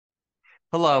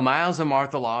Hello, Miles and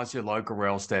MarthaLoss, your local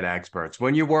real estate experts.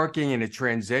 When you're working in a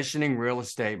transitioning real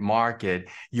estate market,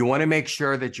 you want to make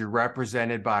sure that you're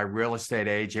represented by a real estate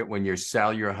agent when you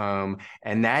sell your home.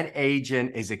 And that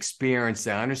agent is experienced.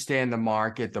 They understand the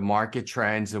market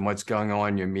trends, and what's going on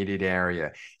in your immediate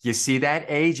area. You see, that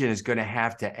agent is going to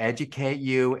have to educate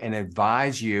you and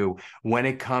advise you when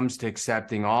it comes to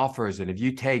accepting offers. And if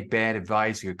you take bad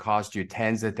advice, it could cost you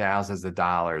tens of thousands of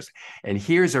dollars. And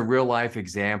here's a real life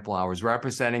example. I was representing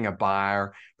a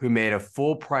buyer who made a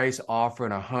full price offer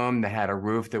on a home that had a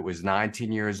roof that was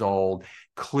 19 years old,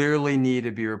 clearly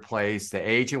needed to be replaced. The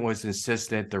agent was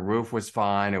insistent the roof was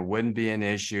fine, it wouldn't be an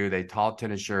issue. They talked to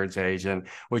an insurance agent,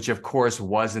 which of course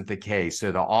wasn't the case.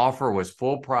 So the offer was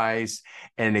full price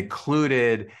and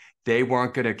included they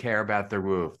weren't going to care about the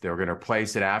roof. They were going to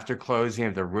replace it after closing.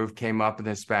 If the roof came up in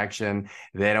inspection,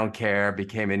 they don't care.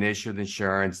 Became an issue with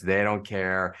insurance, they don't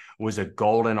care. It was a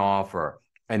golden offer.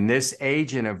 And this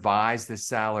agent advised the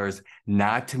sellers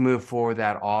not to move forward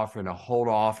that offer and to hold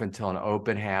off until an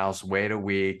open house, wait a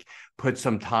week, put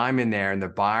some time in there. And the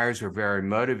buyers were very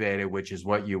motivated, which is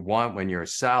what you want when you're a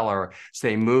seller. So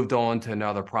they moved on to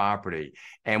another property.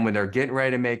 And when they're getting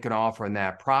ready to make an offer on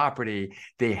that property,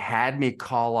 they had me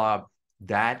call up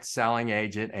that selling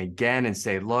agent again and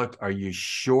say, look, are you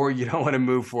sure you don't want to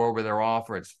move forward with their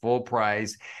offer? It's full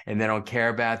price and they don't care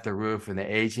about the roof. And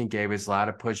the agent gave us a lot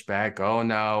of pushback. Oh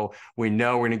no, we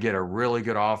know we're going to get a really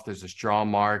good offer. There's a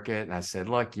strong market. And I said,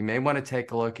 look, you may want to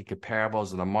take a look at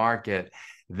comparables in the market.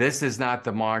 This is not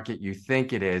the market you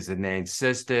think it is. And they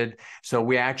insisted. So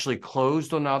we actually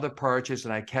closed another purchase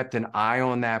and I kept an eye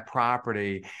on that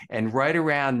property. And right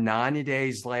around 90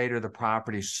 days later, the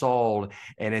property sold,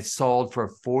 and it sold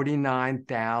for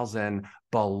 $49,000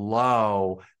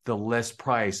 below the list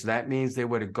price. So that means they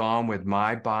would have gone with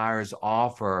my buyer's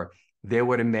offer. They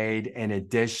would have made an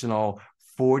additional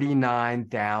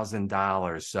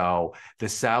 $49,000. So the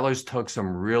sellers took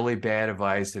some really bad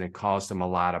advice and it cost them a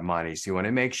lot of money. So you want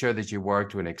to make sure that you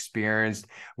work with an experienced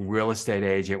real estate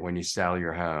agent when you sell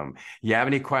your home. You have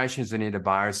any questions or need to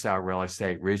buy or sell real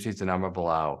estate, reach the number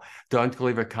below. Don't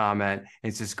leave a comment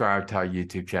and subscribe to our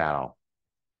YouTube channel.